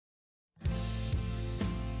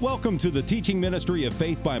Welcome to the teaching ministry of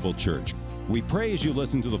Faith Bible Church. We pray as you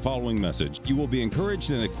listen to the following message, you will be encouraged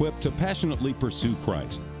and equipped to passionately pursue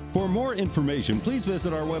Christ. For more information, please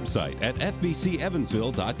visit our website at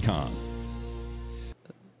fbcevansville.com.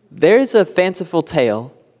 There is a fanciful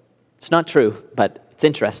tale, it's not true, but it's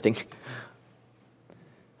interesting,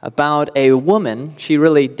 about a woman, she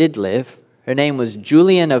really did live. Her name was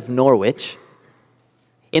Julian of Norwich.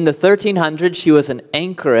 In the 1300s, she was an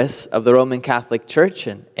anchoress of the Roman Catholic Church.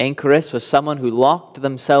 An anchoress was someone who locked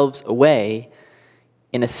themselves away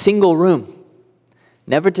in a single room,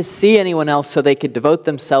 never to see anyone else so they could devote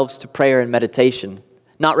themselves to prayer and meditation.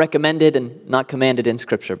 Not recommended and not commanded in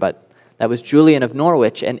Scripture, but that was Julian of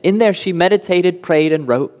Norwich. And in there she meditated, prayed, and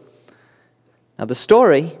wrote. Now the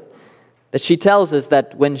story that she tells is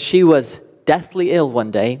that when she was deathly ill one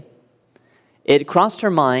day, it crossed her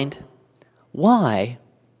mind, why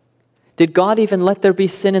did God even let there be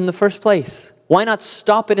sin in the first place? Why not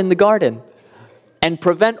stop it in the garden and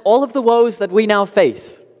prevent all of the woes that we now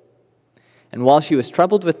face? And while she was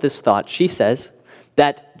troubled with this thought, she says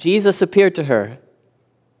that Jesus appeared to her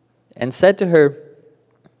and said to her,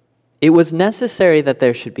 "It was necessary that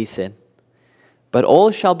there should be sin, but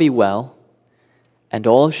all shall be well, and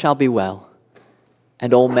all shall be well,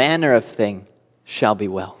 and all manner of thing shall be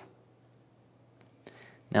well."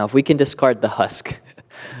 Now, if we can discard the husk,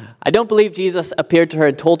 I don't believe Jesus appeared to her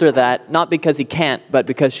and told her that, not because he can't, but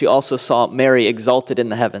because she also saw Mary exalted in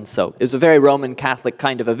the heavens. So it was a very Roman Catholic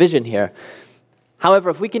kind of a vision here.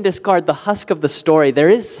 However, if we can discard the husk of the story, there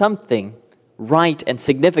is something right and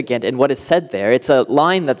significant in what is said there. It's a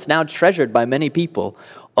line that's now treasured by many people.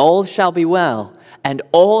 All shall be well, and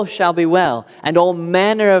all shall be well, and all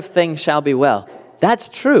manner of things shall be well. That's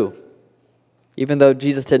true. Even though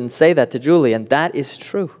Jesus didn't say that to Julian, that is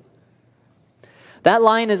true. That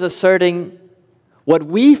line is asserting what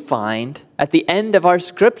we find at the end of our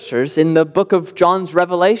scriptures in the book of John's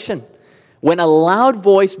Revelation, when a loud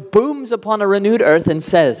voice booms upon a renewed earth and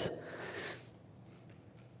says,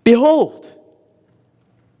 "Behold,"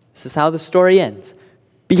 this is how the story ends,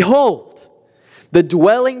 "Behold, the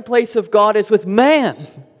dwelling place of God is with man.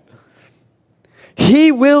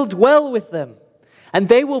 He will dwell with them, and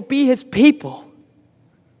they will be his people.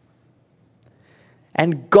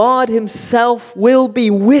 And God himself will be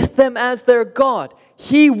with them as their God.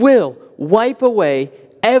 He will wipe away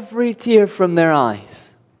every tear from their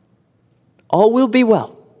eyes. All will be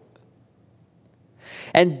well.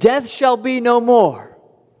 And death shall be no more.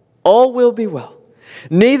 All will be well.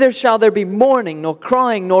 Neither shall there be mourning, nor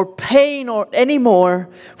crying, nor pain, or any more,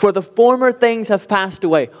 for the former things have passed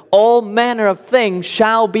away. All manner of things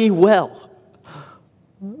shall be well."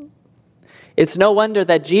 It's no wonder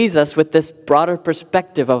that Jesus, with this broader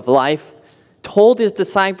perspective of life, told his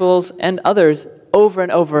disciples and others over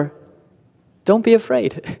and over, don't be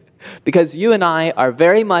afraid. Because you and I are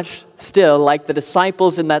very much still like the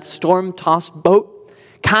disciples in that storm-tossed boat,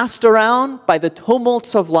 cast around by the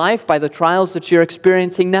tumults of life, by the trials that you're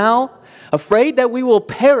experiencing now, afraid that we will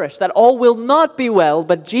perish, that all will not be well.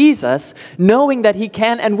 But Jesus, knowing that he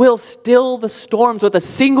can and will still the storms with a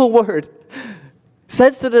single word,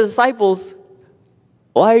 says to the disciples,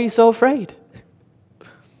 "Why are you so afraid?"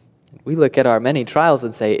 We look at our many trials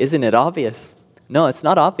and say, "Isn't it obvious?" No, it's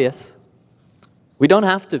not obvious. We don't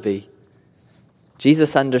have to be.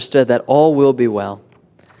 Jesus understood that all will be well.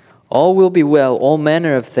 All will be well. All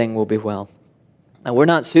manner of thing will be well. And we're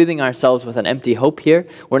not soothing ourselves with an empty hope here.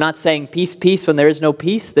 We're not saying peace, peace when there is no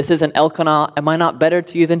peace. This isn't Elkanah, am I not better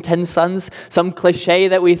to you than 10 sons? Some cliche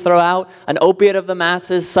that we throw out, an opiate of the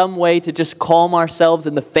masses, some way to just calm ourselves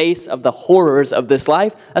in the face of the horrors of this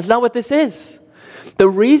life. That's not what this is. The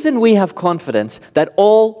reason we have confidence that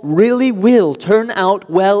all really will turn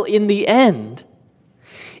out well in the end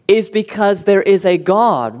is because there is a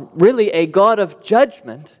God, really a God of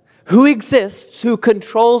judgment, who exists, who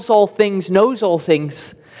controls all things, knows all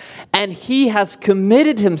things, and he has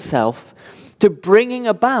committed himself to bringing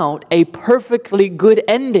about a perfectly good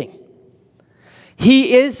ending.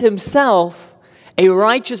 He is himself a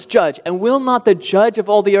righteous judge, and will not the judge of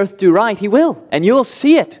all the earth do right? He will, and you'll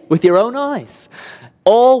see it with your own eyes.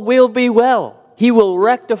 All will be well. He will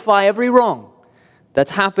rectify every wrong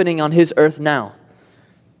that's happening on his earth now.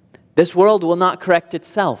 This world will not correct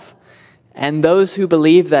itself. And those who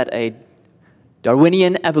believe that a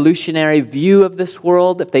Darwinian evolutionary view of this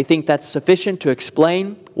world, if they think that's sufficient to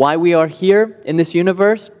explain why we are here in this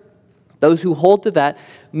universe, those who hold to that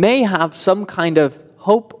may have some kind of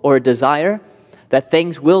hope or desire that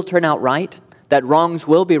things will turn out right, that wrongs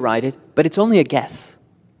will be righted, but it's only a guess.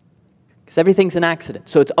 Because everything's an accident,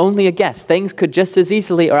 so it's only a guess. Things could just as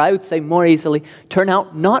easily, or I would say more easily, turn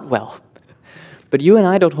out not well. But you and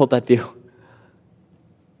I don't hold that view.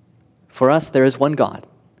 For us, there is one God,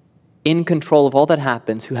 in control of all that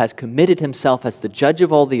happens, who has committed himself as the judge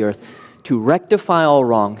of all the earth to rectify all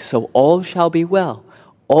wrong, so all shall be well.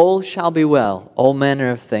 All shall be well. All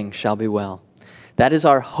manner of things shall be well. That is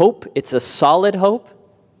our hope. It's a solid hope,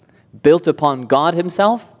 built upon God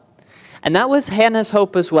himself. And that was Hannah's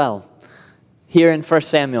hope as well, here in 1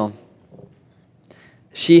 Samuel.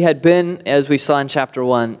 She had been, as we saw in chapter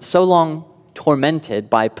 1, so long tormented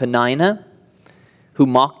by Peninnah, who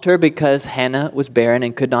mocked her because Hannah was barren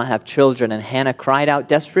and could not have children. And Hannah cried out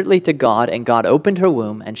desperately to God, and God opened her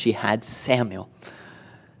womb, and she had Samuel.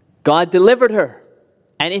 God delivered her,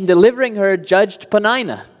 and in delivering her, judged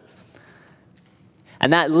Peninnah.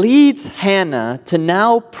 And that leads Hannah to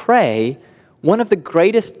now pray one of the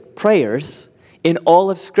greatest prayers in all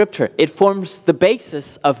of Scripture. It forms the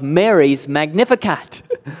basis of Mary's Magnificat.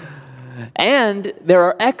 And there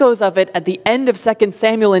are echoes of it at the end of 2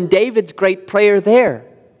 Samuel in David's great prayer there.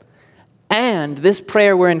 And this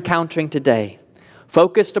prayer we're encountering today,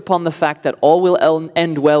 focused upon the fact that all will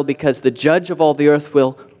end well because the judge of all the earth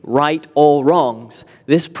will right all wrongs.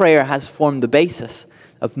 This prayer has formed the basis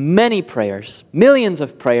of many prayers, millions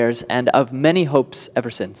of prayers, and of many hopes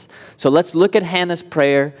ever since. So let's look at Hannah's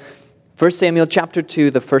prayer, 1 Samuel chapter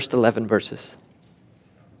 2, the first 11 verses.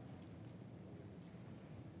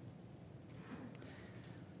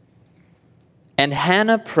 And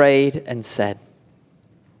Hannah prayed and said,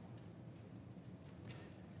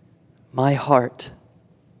 my heart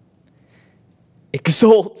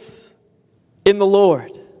exults in the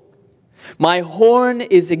Lord. My horn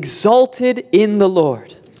is exalted in the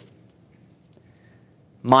Lord.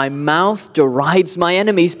 My mouth derides my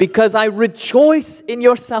enemies because I rejoice in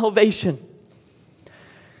your salvation.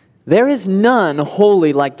 There is none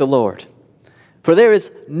holy like the Lord, for there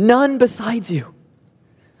is none besides you.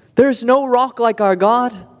 There is no rock like our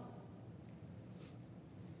God.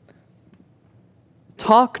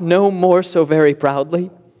 Talk no more so very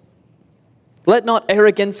proudly. Let not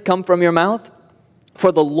arrogance come from your mouth.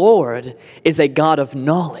 For the Lord is a God of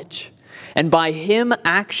knowledge, and by him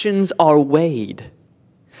actions are weighed.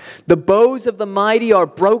 The bows of the mighty are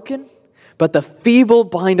broken, but the feeble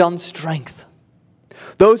bind on strength.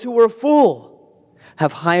 Those who were full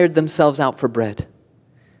have hired themselves out for bread,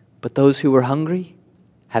 but those who were hungry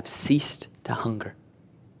have ceased to hunger.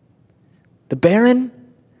 The barren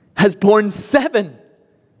has borne 7,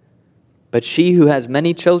 but she who has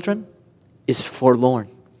many children is forlorn.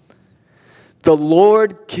 The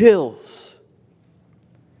Lord kills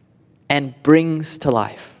and brings to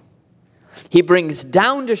life. He brings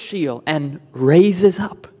down to Sheol and raises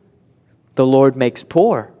up. The Lord makes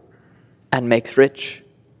poor and makes rich.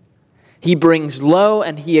 He brings low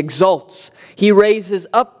and he exalts. He raises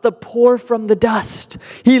up the poor from the dust.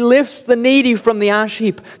 He lifts the needy from the ash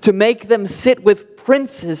heap to make them sit with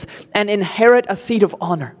princes and inherit a seat of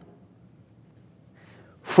honor.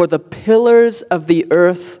 For the pillars of the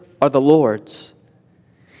earth are the Lord's,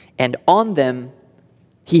 and on them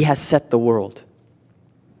he has set the world.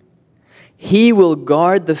 He will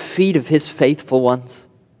guard the feet of his faithful ones,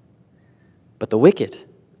 but the wicked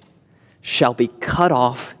shall be cut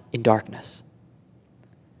off in darkness.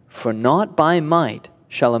 For not by might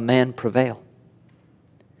shall a man prevail.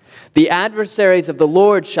 The adversaries of the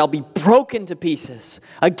Lord shall be broken to pieces.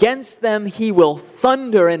 Against them he will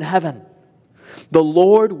thunder in heaven. The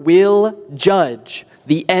Lord will judge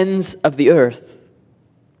the ends of the earth.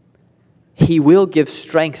 He will give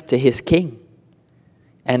strength to his king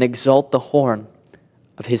and exalt the horn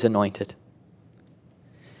of his anointed.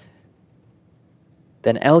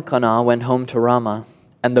 Then Elkanah went home to Ramah,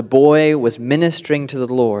 and the boy was ministering to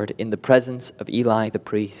the Lord in the presence of Eli the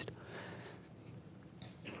priest.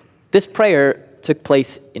 This prayer took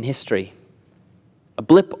place in history, a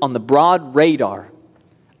blip on the broad radar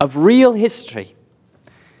of real history.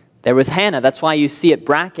 There was Hannah. That's why you see it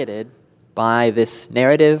bracketed by this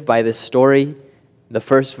narrative, by this story. The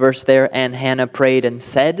first verse there, and Hannah prayed and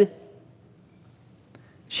said.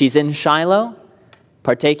 She's in Shiloh,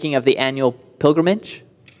 partaking of the annual pilgrimage.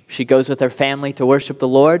 She goes with her family to worship the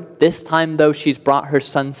Lord. This time, though, she's brought her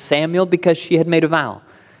son Samuel because she had made a vow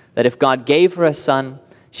that if God gave her a son,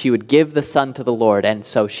 she would give the son to the Lord. And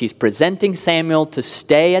so she's presenting Samuel to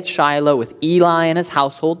stay at Shiloh with Eli and his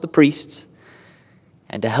household, the priests,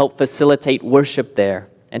 and to help facilitate worship there.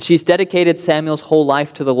 And she's dedicated Samuel's whole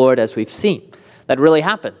life to the Lord, as we've seen. That really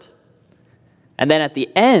happened. And then at the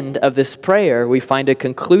end of this prayer, we find a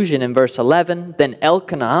conclusion in verse 11. Then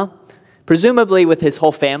Elkanah, presumably with his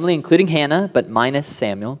whole family, including Hannah, but minus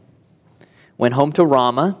Samuel, went home to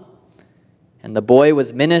Ramah, And the boy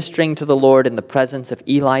was ministering to the Lord in the presence of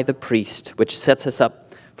Eli the priest, which sets us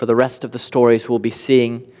up for the rest of the stories we'll be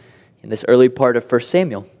seeing in this early part of 1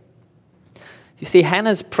 Samuel. You see,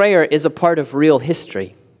 Hannah's prayer is a part of real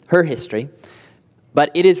history, her history, but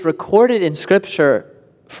it is recorded in Scripture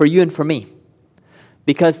for you and for me.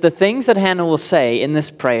 Because the things that Hannah will say in this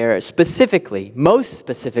prayer specifically, most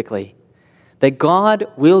specifically, that God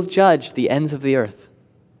will judge the ends of the earth.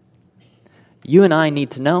 You and I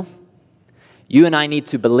need to know. You and I need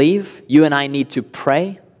to believe. You and I need to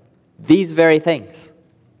pray these very things.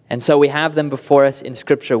 And so we have them before us in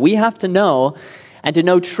Scripture. We have to know, and to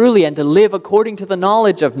know truly, and to live according to the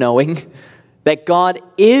knowledge of knowing that God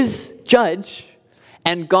is judge,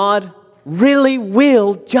 and God really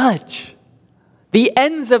will judge the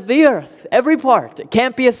ends of the earth, every part. It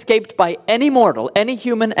can't be escaped by any mortal, any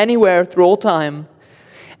human, anywhere through all time.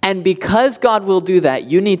 And because God will do that,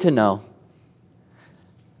 you need to know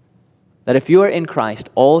that if you are in Christ,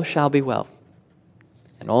 all shall be well,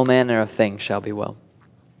 and all manner of things shall be well.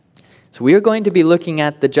 So we are going to be looking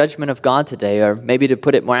at the judgment of God today, or maybe to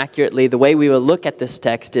put it more accurately, the way we will look at this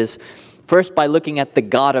text is first by looking at the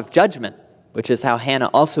God of judgment, which is how Hannah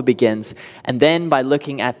also begins, and then by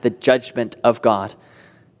looking at the judgment of God.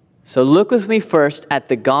 So look with me first at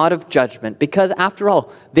the God of judgment, because after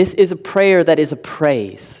all, this is a prayer that is a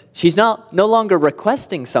praise. She's no longer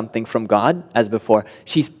requesting something from God as before.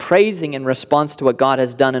 She's praising in response to what God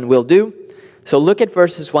has done and will do. So look at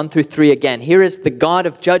verses 1 through 3 again. Here is the God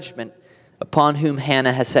of judgment upon whom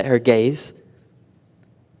Hannah has set her gaze.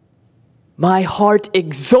 My heart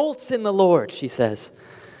exults in the Lord, she says.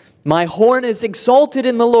 My horn is exalted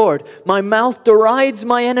in the Lord. My mouth derides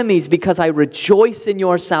my enemies because I rejoice in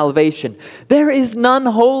your salvation. There is none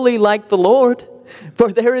holy like the Lord,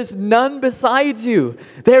 for there is none besides you.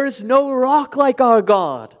 There is no rock like our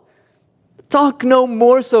God. Talk no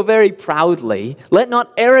more so very proudly. Let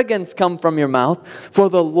not arrogance come from your mouth, for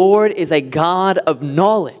the Lord is a God of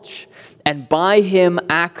knowledge, and by him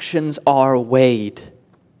actions are weighed.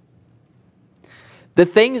 The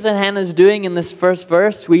things that Hannah's doing in this first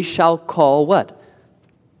verse, we shall call what?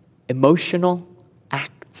 Emotional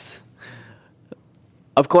acts.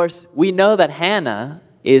 Of course, we know that Hannah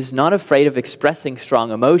is not afraid of expressing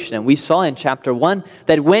strong emotion. And we saw in chapter 1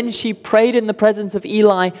 that when she prayed in the presence of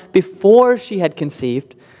Eli before she had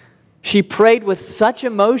conceived, she prayed with such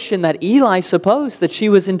emotion that Eli supposed that she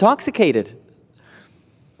was intoxicated.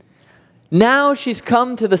 Now she's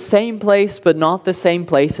come to the same place, but not the same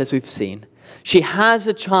place as we've seen. She has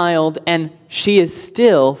a child, and she is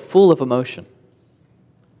still full of emotion.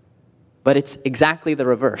 But it's exactly the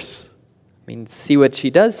reverse. I mean, see what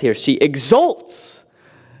she does here. She exults.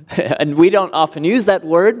 And we don't often use that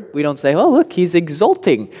word. We don't say, oh, look, he's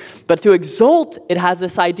exulting. But to exult, it has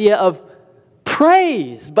this idea of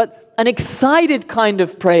praise, but an excited kind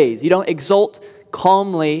of praise. You don't exult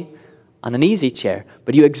calmly on an easy chair,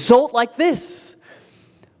 but you exult like this.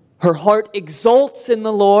 Her heart exults in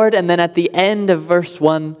the Lord, and then at the end of verse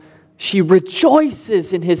 1, she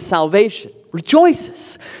rejoices in his salvation.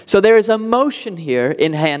 Rejoices. So there is emotion here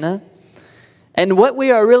in Hannah. And what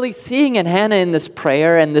we are really seeing in Hannah in this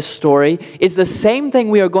prayer and this story is the same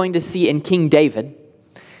thing we are going to see in King David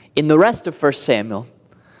in the rest of 1 Samuel.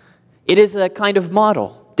 It is a kind of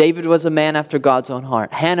model. David was a man after God's own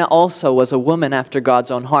heart. Hannah also was a woman after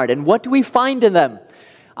God's own heart. And what do we find in them?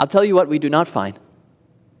 I'll tell you what we do not find.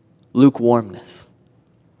 Lukewarmness.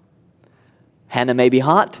 Hannah may be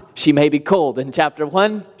hot, she may be cold. In chapter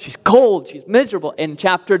 1, she's cold, she's miserable. In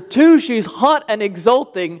chapter 2, she's hot and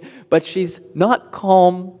exulting, but she's not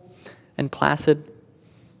calm and placid.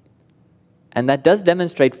 And that does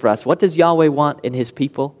demonstrate for us, what does Yahweh want in his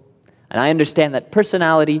people? And I understand that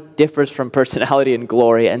personality differs from personality and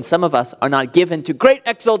glory, and some of us are not given to great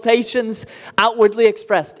exaltations outwardly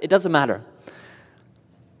expressed. It doesn't matter.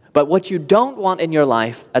 But what you don't want in your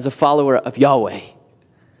life as a follower of Yahweh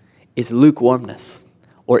is lukewarmness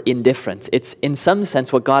or indifference. It's in some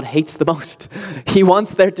sense what God hates the most. He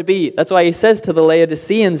wants there to be. That's why he says to the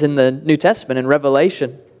Laodiceans in the New Testament in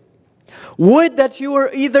Revelation, would that you were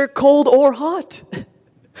either cold or hot. And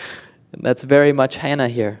that's very much Hannah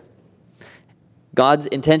here. God's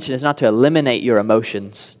intention is not to eliminate your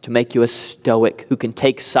emotions, to make you a stoic who can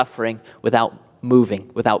take suffering without moving,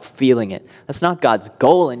 without feeling it. That's not God's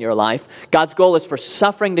goal in your life. God's goal is for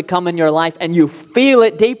suffering to come in your life and you feel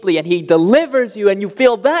it deeply, and he delivers you and you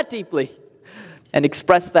feel that deeply and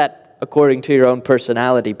express that according to your own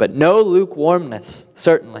personality. But no lukewarmness,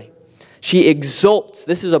 certainly. She exults.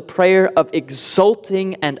 This is a prayer of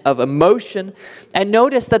exulting and of emotion. And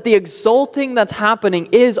notice that the exulting that's happening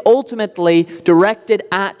is ultimately directed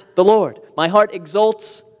at the Lord. My heart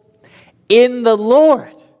exults in the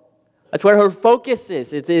Lord. That's where her focus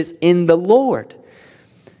is. It is in the Lord.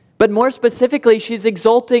 But more specifically, she's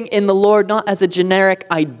exulting in the Lord not as a generic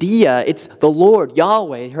idea. It's the Lord,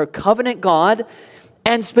 Yahweh, her covenant God.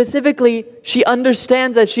 And specifically, she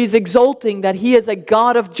understands as she's exulting that He is a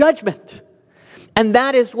God of judgment. And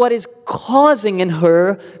that is what is causing in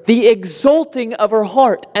her the exulting of her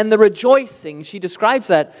heart and the rejoicing. She describes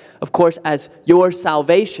that, of course, as your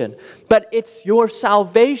salvation. But it's your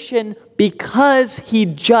salvation because He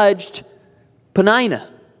judged Peninnah.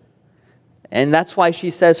 And that's why she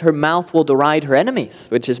says her mouth will deride her enemies,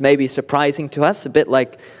 which is maybe surprising to us, a bit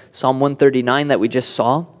like Psalm 139 that we just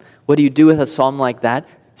saw. What do you do with a psalm like that,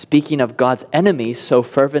 speaking of God's enemies so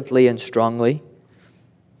fervently and strongly?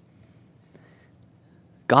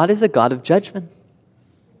 God is a God of judgment.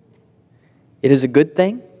 It is a good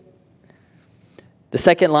thing. The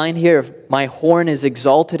second line here, my horn is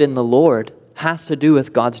exalted in the Lord, has to do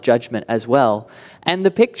with God's judgment as well. And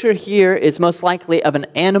the picture here is most likely of an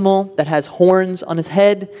animal that has horns on his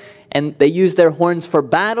head, and they use their horns for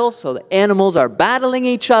battle, so the animals are battling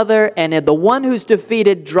each other, and the one who's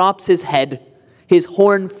defeated drops his head. His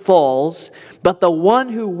horn falls, but the one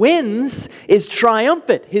who wins is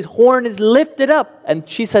triumphant. His horn is lifted up. And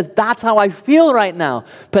she says, that's how I feel right now.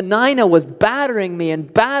 Peninnah was battering me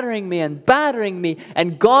and battering me and battering me,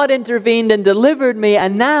 and God intervened and delivered me,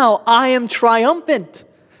 and now I am triumphant.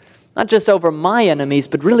 Not just over my enemies,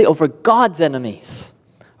 but really over God's enemies,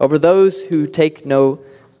 over those who take no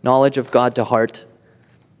knowledge of God to heart.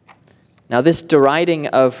 Now, this deriding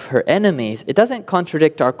of her enemies, it doesn't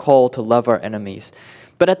contradict our call to love our enemies.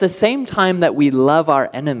 But at the same time that we love our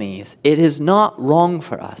enemies, it is not wrong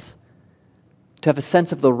for us to have a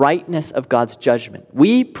sense of the rightness of God's judgment.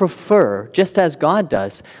 We prefer, just as God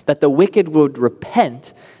does, that the wicked would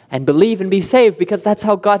repent and believe and be saved, because that's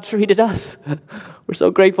how God treated us. We're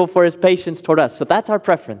so grateful for His patience toward us. So that's our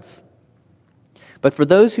preference. But for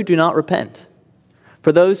those who do not repent,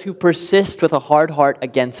 for those who persist with a hard heart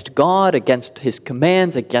against God, against His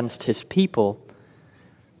commands, against His people,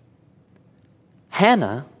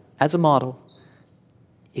 Hannah, as a model,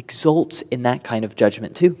 exults in that kind of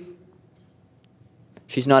judgment too.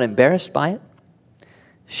 She's not embarrassed by it.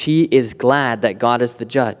 She is glad that God is the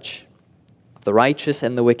judge of the righteous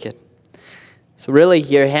and the wicked. So really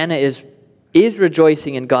here, Hannah is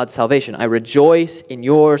rejoicing in God's salvation. I rejoice in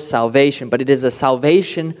your salvation, but it is a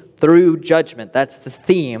salvation through judgment. That's the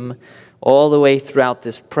theme all the way throughout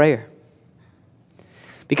this prayer.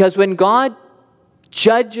 Because when God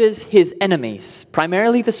judges His enemies,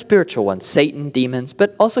 primarily the spiritual ones, Satan, demons,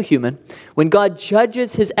 but also human, when God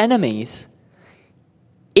judges His enemies,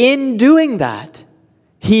 in doing that,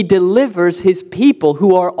 He delivers His people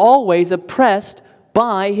who are always oppressed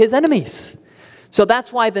by His enemies. So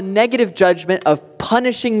that's why the negative judgment of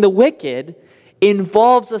punishing the wicked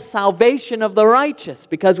involves a salvation of the righteous.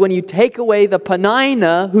 Because when you take away the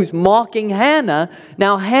Peninnah who's mocking Hannah,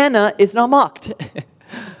 now Hannah is not mocked.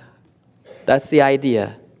 That's the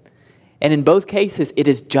idea. And in both cases, it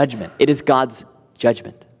is judgment. It is God's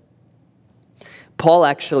judgment. Paul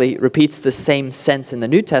actually repeats the same sense in the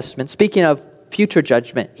New Testament. Speaking of future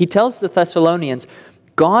judgment, he tells the Thessalonians,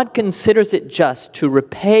 God considers it just to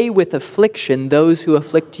repay with affliction those who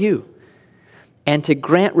afflict you, and to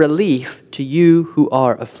grant relief to you who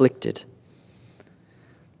are afflicted.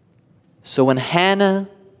 So when Hannah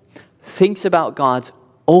thinks about God's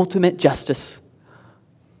ultimate justice,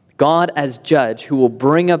 God as judge who will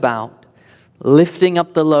bring about lifting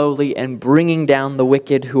up the lowly and bringing down the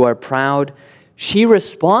wicked who are proud, she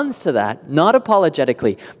responds to that, not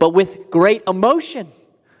apologetically, but with great emotion.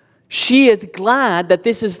 She is glad that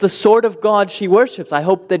this is the sort of God she worships. I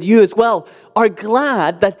hope that you as well are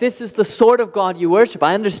glad that this is the sort of God you worship.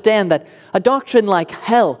 I understand that a doctrine like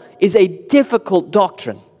hell is a difficult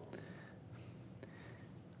doctrine.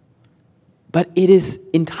 But it is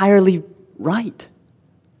entirely right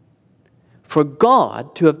for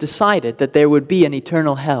God to have decided that there would be an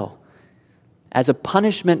eternal hell as a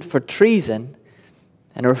punishment for treason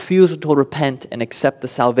and a refusal to repent and accept the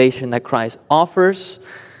salvation that Christ offers.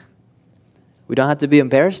 We don't have to be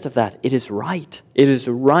embarrassed of that. It is right. It is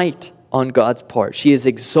right on God's part. She is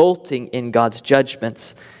exulting in God's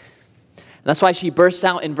judgments. And that's why she bursts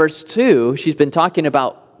out in verse 2. She's been talking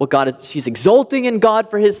about what God is. She's exulting in God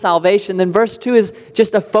for His salvation. Then verse 2 is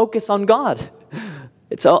just a focus on God.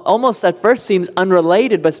 It's almost at first seems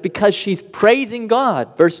unrelated, but it's because she's praising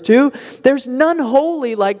God. Verse 2, there's none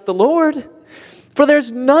holy like the Lord, for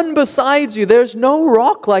there's none besides you. There's no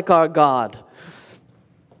rock like our God.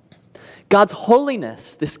 God's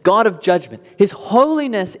holiness, this God of judgment, His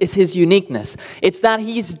holiness is His uniqueness. It's that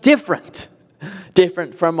He's different.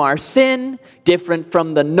 different from our sin, different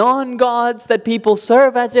from the non-gods that people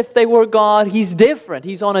serve as if they were God. He's different.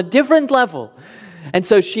 He's on a different level. And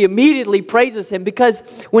so she immediately praises him, because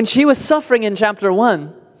when she was suffering in chapter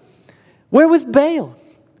 1, where was Baal?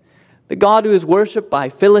 The god who is worshipped by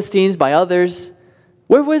Philistines, by others.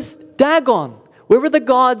 Where was Dagon? Where were the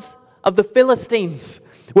gods of the Philistines?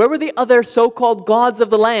 Where were the other so-called gods of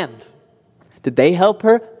the land? Did they help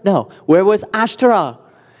her? No. Where was Ashtoreth?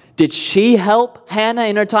 Did she help Hannah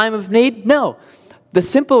in her time of need? No. The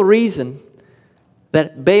simple reason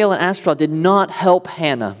that Baal and Ashtoreth did not help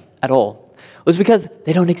Hannah at all was because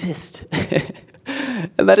they don't exist.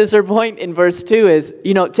 And that is her point in verse 2 is,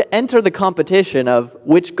 to enter the competition of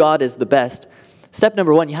which God is the best, step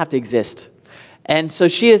number 1, you have to exist. And so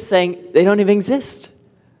she is saying, they don't even exist.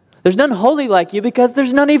 There's none holy like you because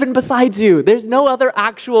there's none even besides you. There's no other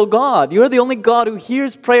actual God. You're the only God who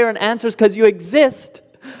hears prayer and answers because you exist.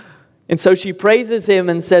 And so she praises him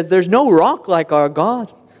and says, there's no rock like our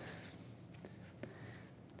God.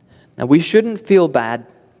 Now we shouldn't feel bad,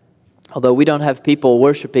 although we don't have people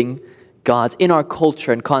worshiping gods in our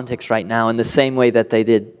culture and context right now in the same way that they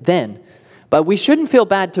did then. But we shouldn't feel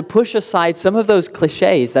bad to push aside some of those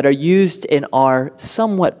cliches that are used in our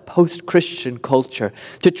somewhat post-Christian culture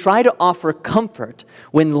to try to offer comfort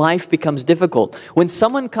when life becomes difficult. When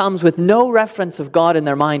someone comes with no reference of God in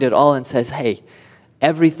their mind at all and says, hey,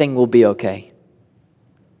 everything will be okay.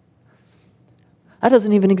 That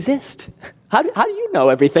doesn't even exist. How do you know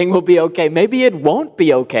everything will be okay? Maybe it won't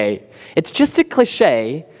be okay. It's just a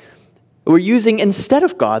cliche we're using instead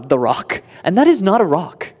of God, the rock. And that is not a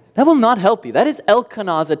rock. That will not help you. That is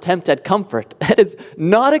Elkanah's attempt at comfort. That is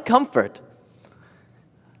not a comfort.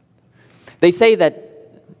 They say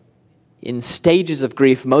that in stages of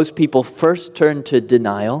grief, most people first turn to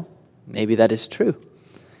denial. Maybe that is true.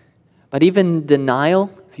 But even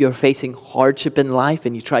denial, if you're facing hardship in life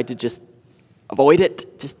and you try to just avoid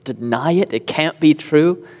it, just deny it, it can't be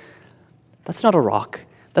true, that's not a rock.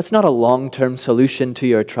 That's not a long-term solution to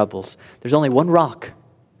your troubles. There's only one rock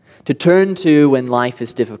to turn to when life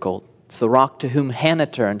is difficult. It's the rock to whom Hannah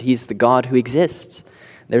turned. He's the God who exists.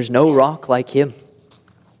 There's no rock like him.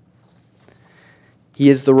 He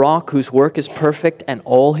is the rock whose work is perfect and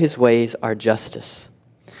all his ways are justice.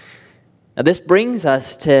 Now this brings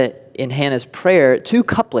us to, in Hannah's prayer, 2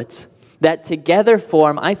 couplets that together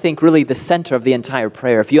form, I think, really the center of the entire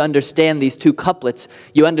prayer. If you understand these 2 couplets,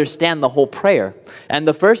 you understand the whole prayer. And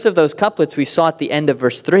the first of those couplets we saw at the end of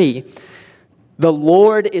verse 3, the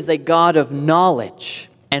Lord is a God of knowledge,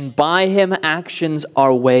 and by him actions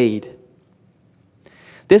are weighed.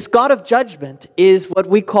 This God of judgment is what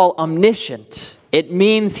we call omniscient. It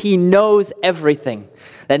means he knows everything,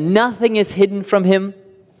 that nothing is hidden from him.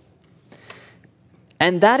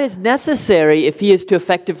 And that is necessary if he is to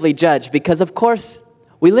effectively judge, because of course,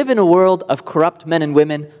 we live in a world of corrupt men and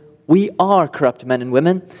women. We are corrupt men and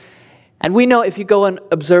women. And we know if you go and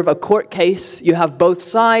observe a court case, you have both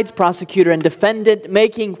sides, prosecutor and defendant,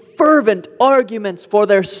 making fervent arguments for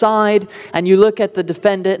their side. And you look at the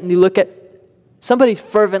defendant and you look at somebody's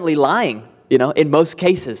fervently lying, in most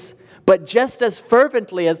cases, but just as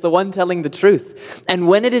fervently as the one telling the truth. And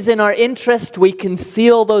when it is in our interest, we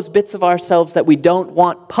conceal those bits of ourselves that we don't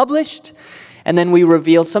want published, and then we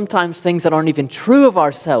reveal sometimes things that aren't even true of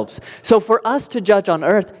ourselves. So for us to judge on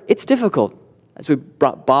earth, it's difficult. As we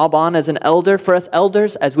brought Bob on as an elder, for us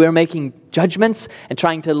elders, as we're making judgments and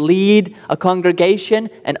trying to lead a congregation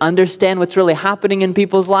and understand what's really happening in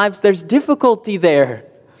people's lives, there's difficulty there.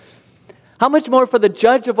 How much more for the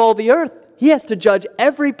judge of all the earth? He has to judge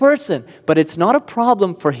every person, but it's not a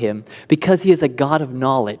problem for him because he is a God of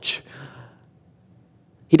knowledge.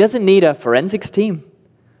 He doesn't need a forensics team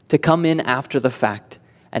to come in after the fact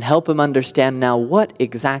and help him understand now what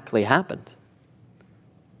exactly happened.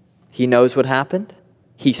 He knows what happened.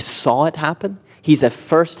 He saw it happen. He's a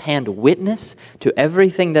first-hand witness to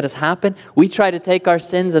everything that has happened. We try to take our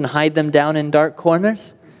sins and hide them down in dark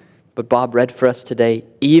corners. But Bob read for us today,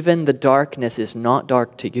 even the darkness is not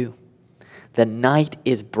dark to you. The night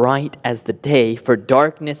is bright as the day, for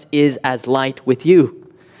darkness is as light with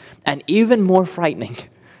you. And even more frightening,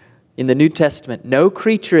 in the New Testament, no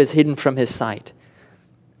creature is hidden from his sight,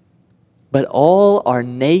 but all are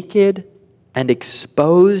naked and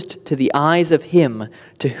exposed to the eyes of him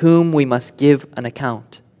to whom we must give an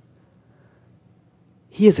account.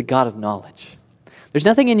 He is a God of knowledge. There's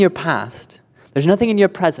nothing in your past, there's nothing in your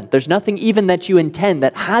present, there's nothing even that you intend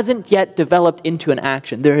that hasn't yet developed into an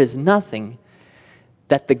action. There is nothing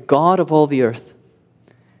that the God of all the earth,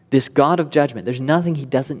 this God of judgment, there's nothing he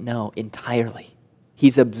doesn't know entirely.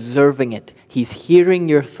 He's observing it. He's hearing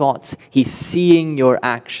your thoughts. He's seeing your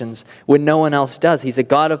actions when no one else does. He's a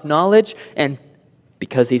God of knowledge, and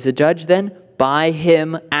because he's a judge then, by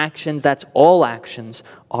him actions, that's all actions,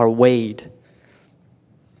 are weighed.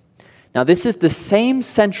 Now this is the same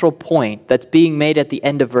central point that's being made at the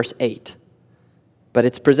end of verse 8. But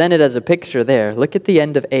it's presented as a picture there. Look at the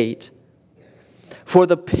end of 8. For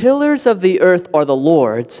the pillars of the earth are the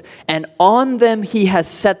Lord's, and on them he has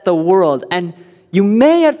set the world. And you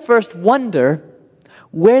may at first wonder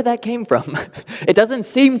where that came from. It doesn't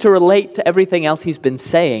seem to relate to everything else he's been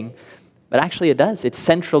saying, but actually it does. It's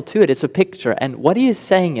central to it. It's a picture. And what he is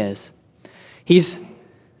saying is, he's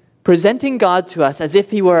presenting God to us as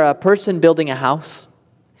if he were a person building a house.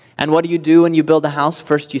 And what do you do when you build a house?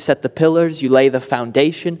 First you set the pillars, you lay the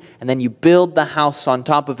foundation, and then you build the house on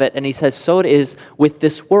top of it. And he says, so it is with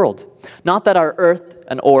this world. Not that our earth,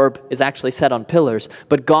 an orb, is actually set on pillars,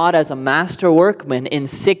 but God as a master workman in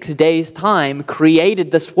 6 days' time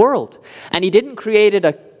created this world. And he didn't create it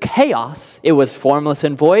a chaos. It was formless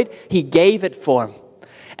and void. He gave it form.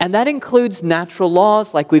 And that includes natural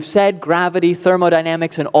laws, like we've said, gravity,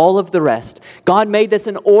 thermodynamics, and all of the rest. God made this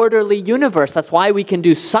an orderly universe. That's why we can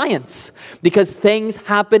do science, because things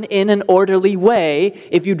happen in an orderly way.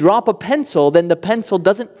 If you drop a pencil, then the pencil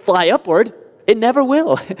doesn't fly upward. It never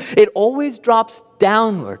will. It always drops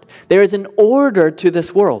downward. There is an order to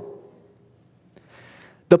this world.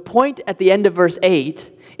 The point at the end of verse 8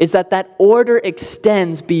 is that order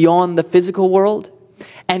extends beyond the physical world.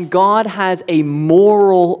 And God has a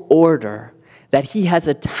moral order that he has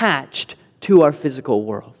attached to our physical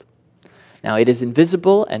world. Now, it is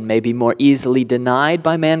invisible and may be more easily denied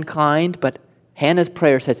by mankind, but Hannah's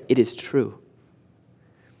prayer says it is true.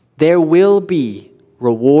 There will be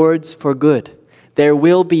rewards for good. There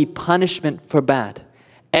will be punishment for bad.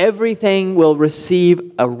 Everything will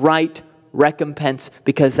receive a right recompense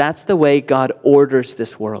because that's the way God orders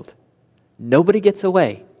this world. Nobody gets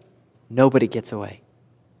away. Nobody gets away.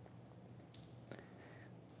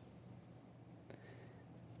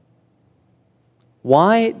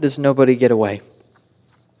 Why does nobody get away?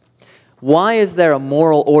 Why is there a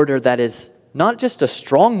moral order that is not just a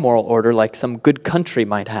strong moral order like some good country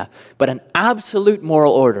might have, but an absolute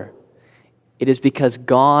moral order? It is because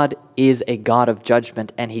God is a God of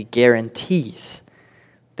judgment, and he guarantees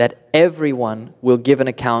that everyone will give an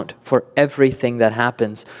account for everything that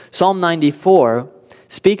happens. Psalm 94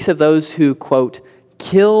 speaks of those who, quote,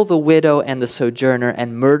 kill the widow and the sojourner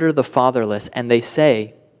and murder the fatherless, and they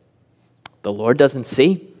say, the Lord doesn't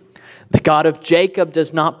see. The God of Jacob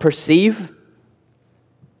does not perceive.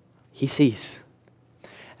 He sees.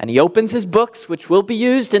 And he opens his books, which will be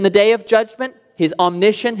used in the day of judgment. His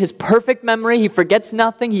omniscient, his perfect memory, he forgets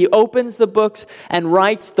nothing. He opens the books and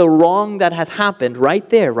writes the wrong that has happened right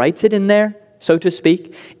there, writes it in there, so to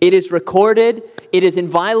speak. It is recorded. It is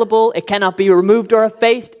inviolable. It cannot be removed or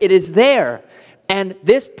effaced. It is there. And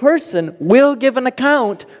this person will give an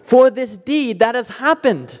account for this deed that has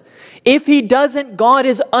happened. If he doesn't, God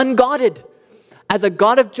is unguarded. As a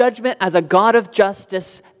God of judgment, as a God of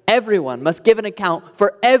justice, everyone must give an account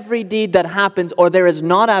for every deed that happens, or there is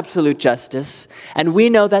not absolute justice. And we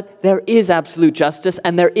know that there is absolute justice,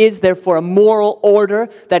 and there is therefore a moral order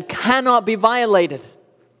that cannot be violated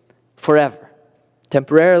forever.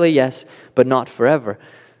 Temporarily, yes, but not forever.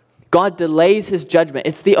 God delays his judgment.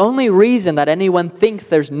 It's the only reason that anyone thinks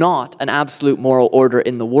there's not an absolute moral order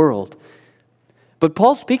in the world. But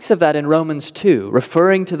Paul speaks of that in Romans 2,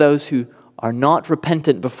 referring to those who are not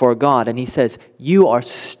repentant before God. And he says, you are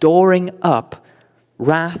storing up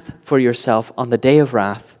wrath for yourself on the day of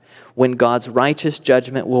wrath when God's righteous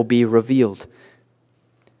judgment will be revealed.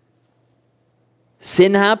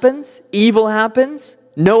 Sin happens, evil happens,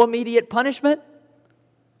 no immediate punishment,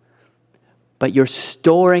 but you're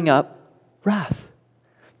storing up wrath.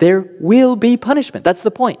 There will be punishment. That's the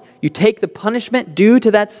point. You take the punishment due to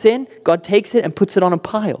that sin, God takes it and puts it on a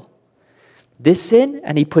pile. This sin,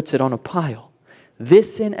 and he puts it on a pile.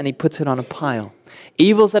 This sin, and he puts it on a pile.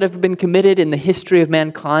 Evils that have been committed in the history of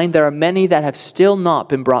mankind, there are many that have still not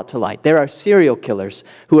been brought to light. There are serial killers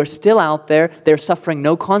who are still out there. They're suffering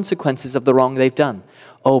no consequences of the wrong they've done.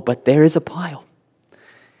 Oh, but there is a pile.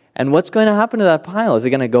 And what's going to happen to that pile? Is it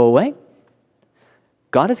going to go away?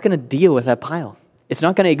 God is going to deal with that pile. It's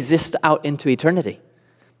not going to exist out into eternity.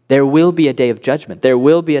 There will be a day of judgment. There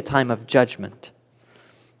will be a time of judgment.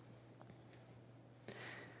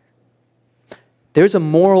 There's a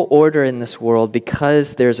moral order in this world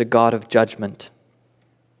because there's a God of judgment.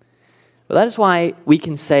 Well, that is why we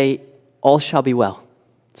can say, all shall be well.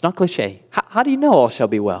 It's not cliche. How do you know all shall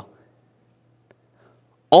be well?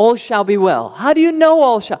 All shall be well. How do you know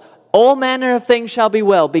all shall? all manner of things shall be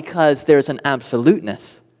well, because there's an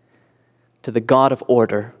absoluteness to the God of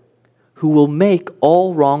order who will make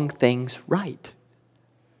all wrong things right.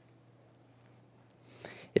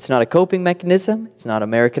 It's not a coping mechanism. It's not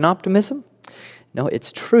American optimism. No,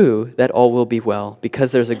 it's true that all will be well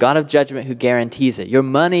because there's a God of judgment who guarantees it. Your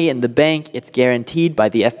money in the bank, it's guaranteed by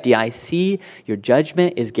the FDIC. Your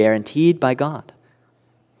judgment is guaranteed by God.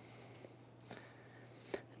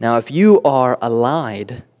 Now, if you are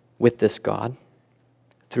allied with this God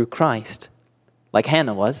through Christ, like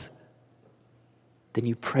Hannah was, then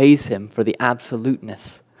you praise Him for the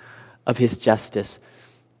absoluteness of His justice.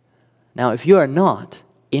 Now, if you are not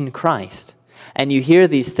in Christ, and you hear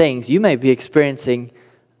these things, you may be experiencing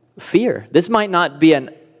fear. This might not be a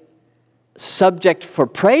subject for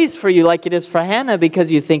praise for you like it is for Hannah, because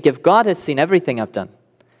you think, if God has seen everything I've done,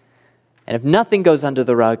 and if nothing goes under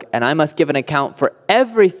the rug, and I must give an account for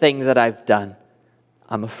everything that I've done,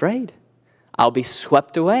 I'm afraid. I'll be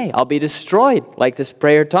swept away. I'll be destroyed, like this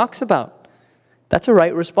prayer talks about. That's a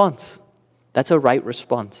right response. That's a right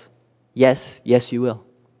response. Yes, yes, you will.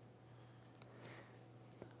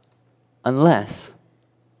 Unless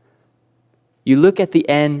you look at the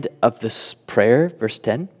end of this prayer, verse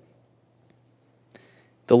 10.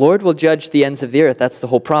 The Lord will judge the ends of the earth. That's the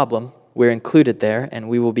whole problem. We're included there, and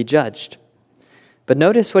we will be judged. But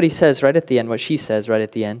notice what he says right at the end, what she says right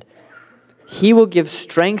at the end. He will give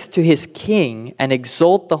strength to his king and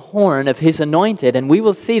exalt the horn of his anointed. And we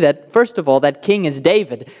will see that, first of all, that king is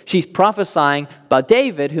David. She's prophesying about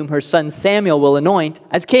David, whom her son Samuel will anoint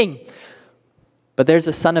as king. But there's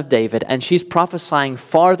a son of David, and she's prophesying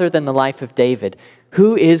farther than the life of David.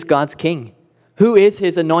 Who is God's king? Who is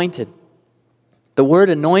his anointed? The word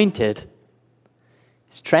anointed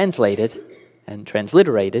is translated and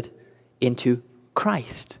transliterated into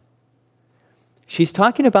Christ. She's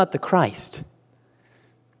talking about the Christ.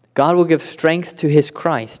 God will give strength to his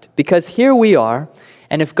Christ. Because here we are,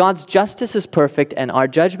 and if God's justice is perfect and our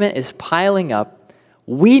judgment is piling up,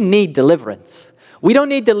 we need deliverance. We don't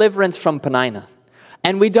need deliverance from Penina.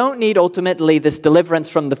 And we don't need ultimately this deliverance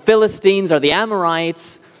from the Philistines or the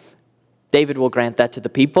Amorites. David will grant that to the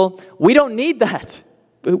people. We don't need that.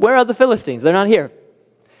 Where are the Philistines? They're not here.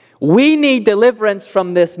 We need deliverance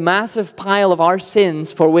from this massive pile of our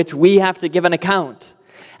sins for which we have to give an account.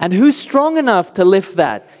 And who's strong enough to lift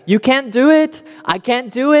that? You can't do it. I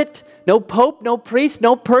can't do it. No pope, no priest,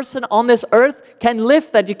 no person on this earth can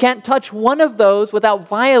lift that. You can't touch one of those without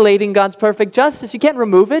violating God's perfect justice. You can't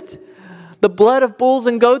remove it. The blood of bulls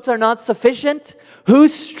and goats are not sufficient.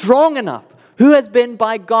 Who's strong enough? Who has been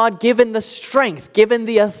by God given the strength, given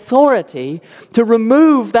the authority to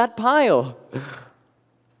remove that pile?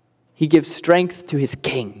 He gives strength to his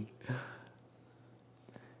king.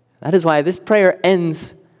 That is why this prayer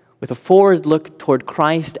ends with a forward look toward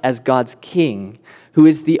Christ as God's king, who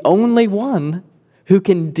is the only one who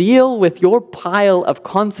can deal with your pile of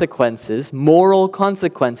consequences, moral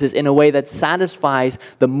consequences, in a way that satisfies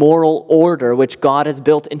the moral order which God has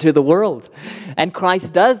built into the world. And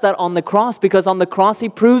Christ does that on the cross, because on the cross he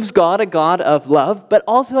proves God a God of love, but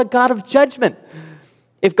also a God of judgment.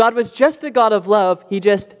 If God was just a God of love, he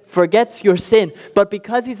just forgets your sin. But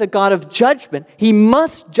because he's a God of judgment, he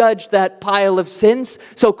must judge that pile of sins.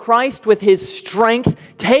 So Christ, with his strength,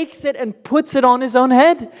 takes it and puts it on his own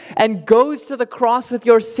head and goes to the cross with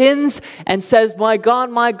your sins and says, my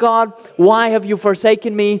God, why have you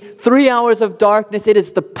forsaken me? 3 hours of darkness, it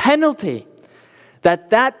is the penalty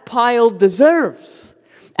that pile deserves.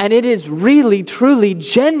 And it is really, truly,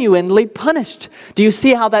 genuinely punished. Do you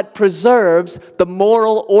see how that preserves the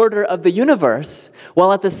moral order of the universe,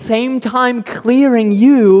 while at the same time clearing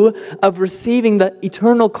you of receiving the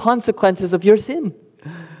eternal consequences of your sin?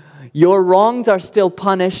 Your wrongs are still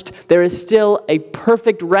punished. There is still a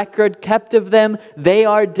perfect record kept of them. They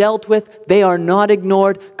are dealt with. They are not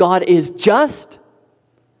ignored. God is just.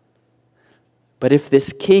 But if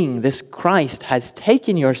this King, this Christ, has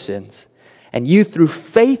taken your sins, and you through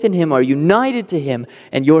faith in him are united to him,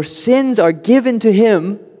 and your sins are given to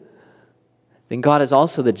him, then God is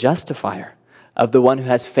also the justifier of the one who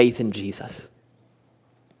has faith in Jesus.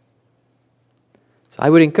 So I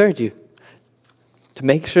would encourage you to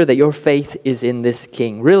make sure that your faith is in this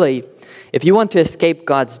King. Really, if you want to escape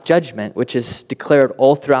God's judgment, which is declared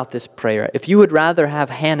all throughout this prayer, if you would rather have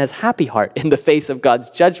Hannah's happy heart in the face of God's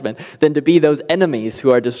judgment than to be those enemies who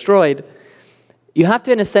are destroyed, you have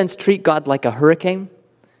to, in a sense, treat God like a hurricane.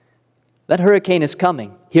 that hurricane is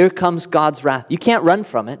coming. Here comes God's wrath. You can't run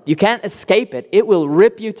from it. You can't escape it. It will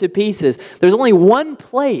rip you to pieces. There's only one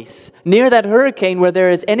place near that hurricane where there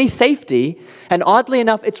is any safety, and oddly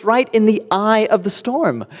enough, it's right in the eye of the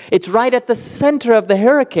storm. It's right at the center of the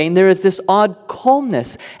hurricane. There is this odd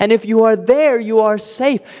calmness, and if you are there, you are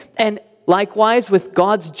safe. And likewise with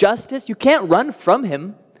God's justice, you can't run from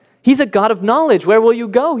Him. He's a God of knowledge. Where will you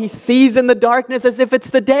go? He sees in the darkness as if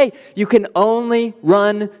it's the day. You can only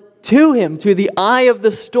run to Him, to the eye of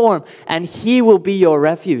the storm, and He will be your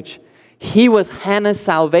refuge. He was Hannah's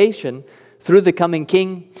salvation through the coming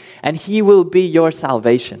king, and He will be your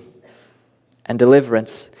salvation and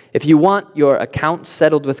deliverance. If you want your accounts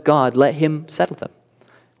settled with God, let Him settle them,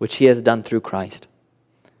 which He has done through Christ.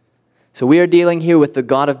 So we are dealing here with the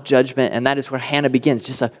God of judgment, and that is where Hannah begins,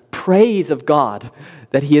 just a praise of God,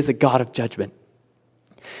 that He is a God of judgment.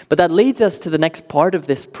 But that leads us to the next part of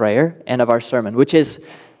this prayer and of our sermon, which is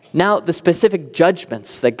now the specific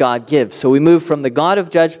judgments that God gives. So we move from the God of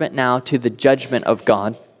judgment now to the judgment of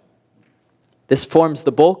God. This forms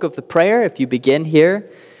the bulk of the prayer. If you begin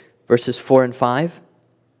here, verses 4 and 5.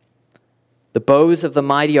 The bows of the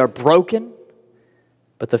mighty are broken,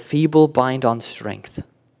 but the feeble bind on strength.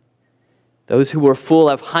 Those who were full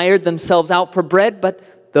have hired themselves out for bread,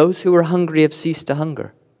 but those who were hungry have ceased to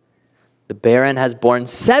hunger. The barren has borne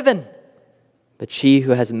 7, but she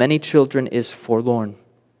who has many children is forlorn.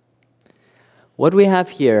 What we have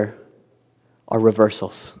here are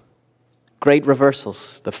reversals. Great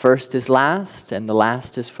reversals. The first is last, and the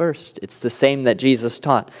last is first. It's the same that Jesus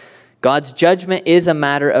taught. God's judgment is a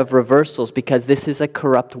matter of reversals because this is a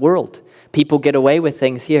corrupt world. People get away with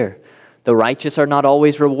things here. The righteous are not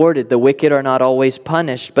always rewarded. The wicked are not always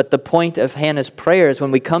punished. But the point of Hannah's prayer is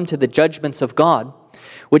when we come to the judgments of God,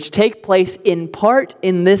 which take place in part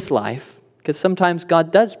in this life, because sometimes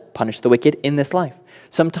God does punish the wicked in this life.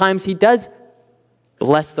 Sometimes He does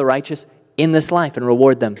bless the righteous in this life and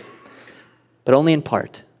reward them, but only in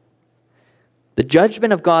part. The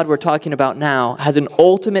judgment of God we're talking about now has an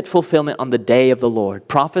ultimate fulfillment on the day of the Lord,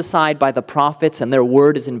 prophesied by the prophets, and their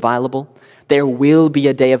word is inviolable. There will be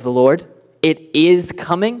a day of the Lord. It is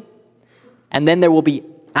coming, and then there will be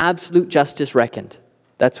absolute justice reckoned.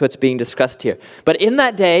 That's what's being discussed here. But in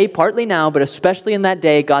that day, partly now, but especially in that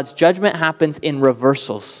day, God's judgment happens in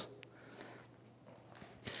reversals.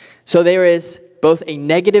 So there is both a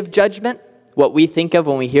negative judgment. What we think of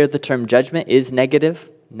when we hear the term judgment is negative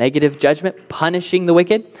judgment, punishing the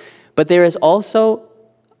wicked. But there is also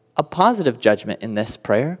a positive judgment in this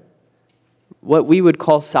prayer, what we would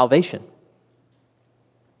call salvation.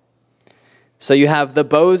 So you have the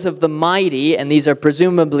bows of the mighty, and these are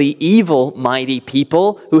presumably evil mighty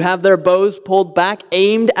people who have their bows pulled back,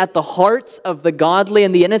 aimed at the hearts of the godly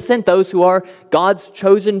and the innocent, those who are God's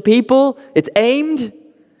chosen people. It's aimed.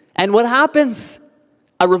 And what happens?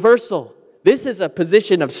 A reversal. This is a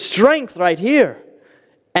position of strength right here.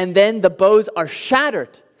 And then the bows are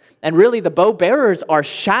shattered. And really the bow bearers are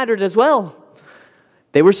shattered as well.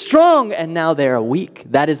 They were strong and now they are weak.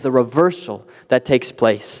 That is the reversal that takes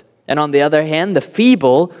place. And on the other hand, the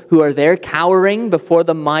feeble who are there cowering before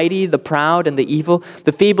the mighty, the proud, and the evil,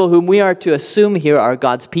 the feeble whom we are to assume here are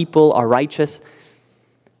God's people, are righteous.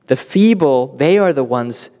 The feeble, they are the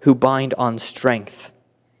ones who bind on strength.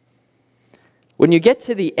 When you get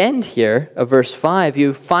to the end here of verse 5,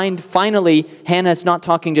 you find finally Hannah's not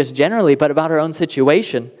talking just generally, but about her own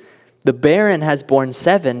situation. The barren has borne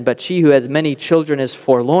 7, but she who has many children is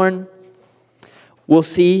forlorn. We'll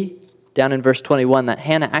see down in verse 21 that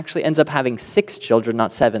Hannah actually ends up having 6 children,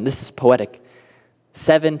 not 7. This is poetic.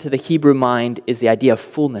 7 to the Hebrew mind is the idea of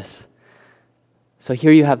fullness. So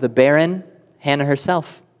here you have the barren, Hannah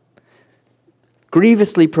herself,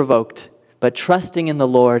 grievously provoked, but trusting in the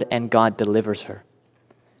Lord, and God delivers her.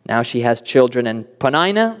 Now she has children, and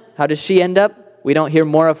Peninnah, how does she end up? We don't hear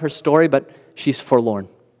more of her story, but she's forlorn.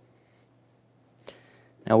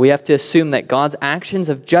 Now we have to assume that God's actions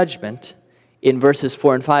of judgment in verses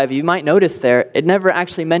 4 and 5, you might notice there, it never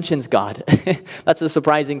actually mentions God. That's a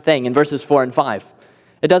surprising thing in verses 4 and 5.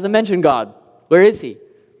 It doesn't mention God. Where is He?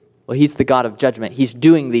 Well, He's the God of judgment. He's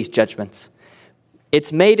doing these judgments.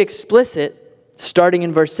 It's made explicit starting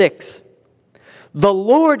in verse 6. The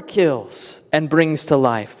Lord kills and brings to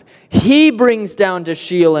life. He brings down to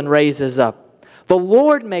Sheol and raises up. The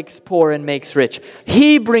Lord makes poor and makes rich.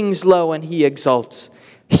 He brings low and He exalts.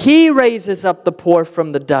 He raises up the poor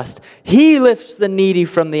from the dust. He lifts the needy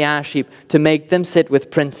from the ash heap to make them sit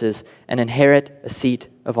with princes and inherit a seat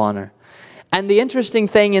of honor. And the interesting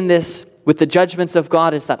thing in this, with the judgments of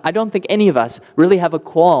God, is that I don't think any of us really have a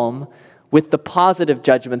qualm with the positive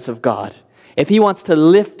judgments of God. If he wants to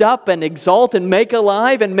lift up and exalt and make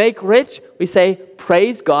alive and make rich, we say,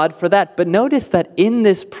 praise God for that. But notice that in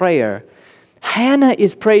this prayer, Hannah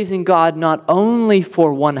is praising God not only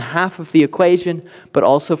for one half of the equation, but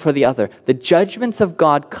also for the other. The judgments of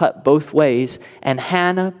God cut both ways, and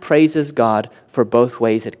Hannah praises God for both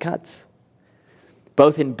ways it cuts.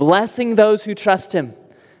 Both in blessing those who trust him,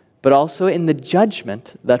 but also in the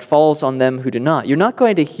judgment that falls on them who do not. You're not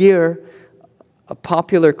going to hear a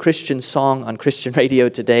popular Christian song on Christian radio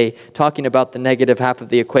today talking about the negative half of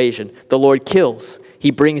the equation. The Lord kills.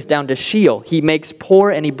 He brings down to Sheol. He makes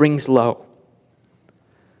poor and he brings low.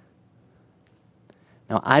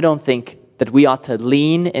 Now, I don't think that we ought to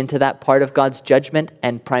lean into that part of God's judgment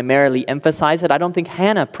and primarily emphasize it. I don't think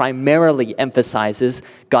Hannah primarily emphasizes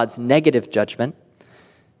God's negative judgment.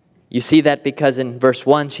 You see that because in verse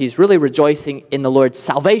 1, she's really rejoicing in the Lord's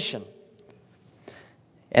salvation.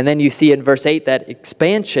 And then you see in verse 8 that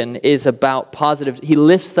expansion is about positive. He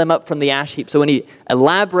lifts them up from the ash heap. So when he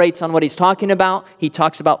elaborates on what he's talking about, she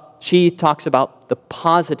talks about the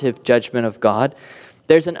positive judgment of God.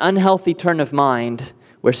 There's an unhealthy turn of mind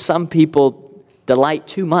where some people delight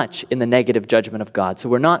too much in the negative judgment of God. So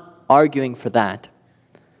we're not arguing for that.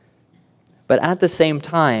 But at the same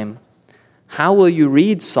time, how will you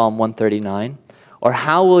read Psalm 139? Or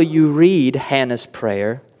how will you read Hannah's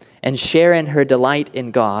prayer and share in her delight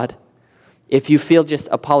in God if you feel just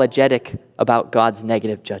apologetic about God's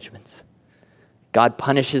negative judgments? God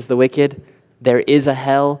punishes the wicked. There is a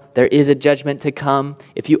hell. There is a judgment to come.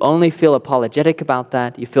 If you only feel apologetic about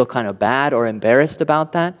that, you feel kind of bad or embarrassed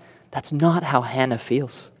about that, that's not how Hannah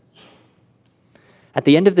feels. At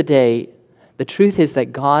the end of the day, the truth is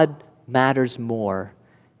that God matters more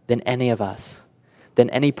than any of us, than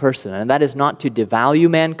any person. And that is not to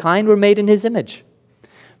devalue mankind. We're made in his image.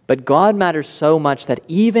 But God matters so much that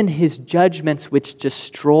even his judgments which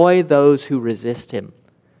destroy those who resist him,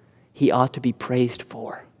 he ought to be praised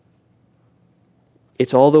for.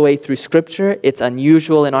 It's all the way through Scripture. It's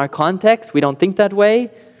unusual in our context. We don't think that way.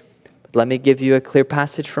 But let me give you a clear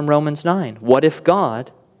passage from Romans 9. What if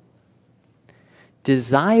God,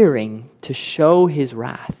 desiring to show his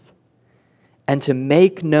wrath and to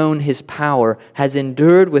make known his power, has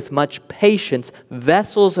endured with much patience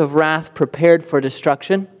vessels of wrath prepared for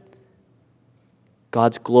destruction?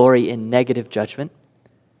 God's glory in negative judgment.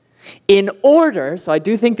 In order, so I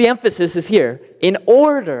do think the emphasis is here, in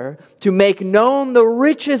order to make known the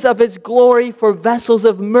riches of his glory for vessels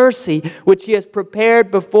of mercy, which he has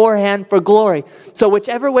prepared beforehand for glory. So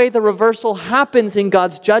whichever way the reversal happens in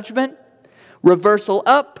God's judgment, reversal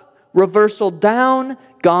up, reversal down,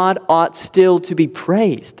 God ought still to be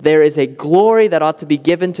praised. There is a glory that ought to be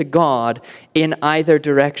given to God in either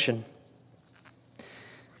direction.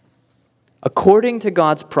 According to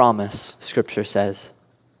God's promise, Scripture says,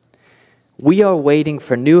 we are waiting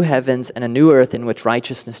for new heavens and a new earth in which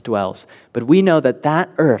righteousness dwells. But we know that that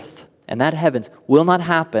earth and that heavens will not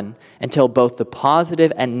happen until both the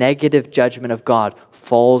positive and negative judgment of God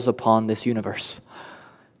falls upon this universe.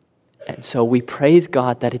 And so we praise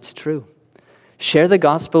God that it's true. Share the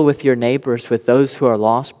gospel with your neighbors, with those who are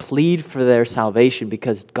lost. Plead for their salvation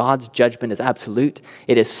because God's judgment is absolute.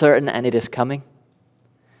 It is certain and it is coming.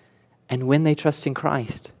 And when they trust in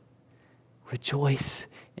Christ, rejoice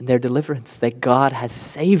in their deliverance, that God has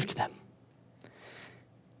saved them.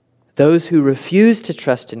 Those who refuse to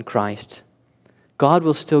trust in Christ, God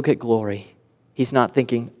will still get glory. He's not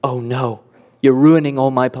thinking, oh no, you're ruining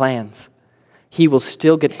all my plans. He will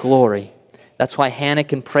still get glory. That's why Hannah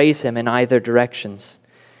can praise him in either directions.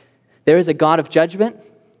 There is a God of judgment.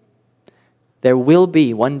 There will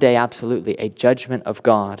be one day, absolutely, a judgment of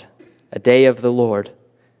God, a day of the Lord.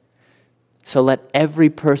 So let every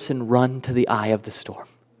person run to the eye of the storm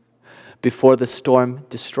before the storm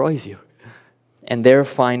destroys you, and there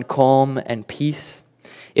find calm and peace.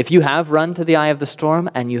 If you have run to the eye of the storm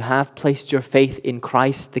and you have placed your faith in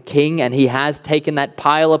Christ the King, and he has taken that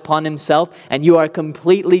pile upon himself, and you are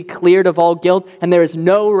completely cleared of all guilt, and there is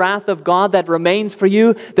no wrath of God that remains for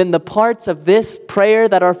you, then the parts of this prayer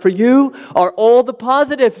that are for you are all the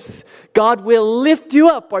positives. God will lift you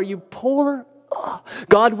up. Are you poor?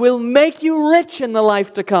 God will make you rich in the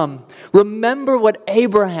life to come. Remember what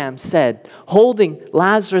Abraham said, holding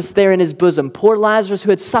Lazarus there in his bosom. Poor Lazarus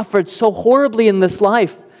who had suffered so horribly in this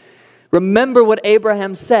life. Remember what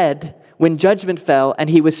Abraham said when judgment fell, and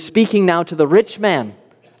he was speaking now to the rich man,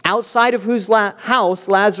 outside of whose house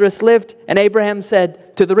Lazarus lived. And Abraham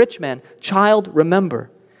said to the rich man, child, remember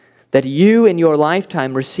that you in your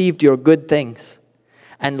lifetime received your good things,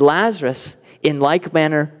 and Lazarus in like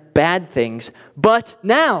manner bad things. But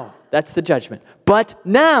now, That's the judgment. But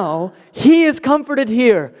now he is comforted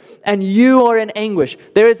here, and you are in anguish.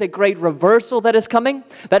 There is a great reversal that is coming.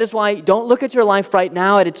 That is why don't look at your life right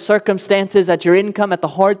now, at its circumstances, at your income, at the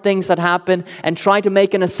hard things that happen, and try to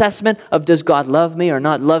make an assessment of, does God love me or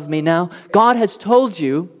not love me now? God has told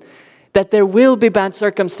you that there will be bad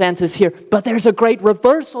circumstances here, but there's a great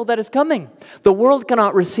reversal that is coming. The world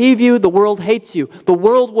cannot receive you. The world hates you. The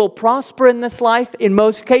world will prosper in this life in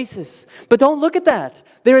most cases. But don't look at that.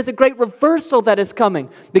 There is a great reversal that is coming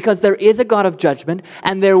because there is a God of judgment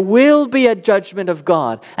and there will be a judgment of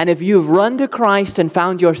God. And if you've run to Christ and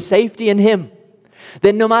found your safety in Him,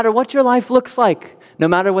 then no matter what your life looks like, no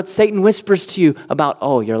matter what Satan whispers to you about,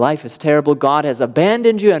 oh, your life is terrible, God has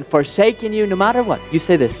abandoned you and forsaken you, no matter what, you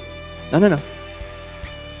say this, no.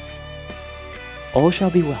 All shall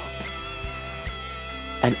be well.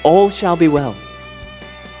 And all shall be well.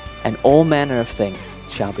 And all manner of things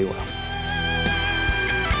shall be well.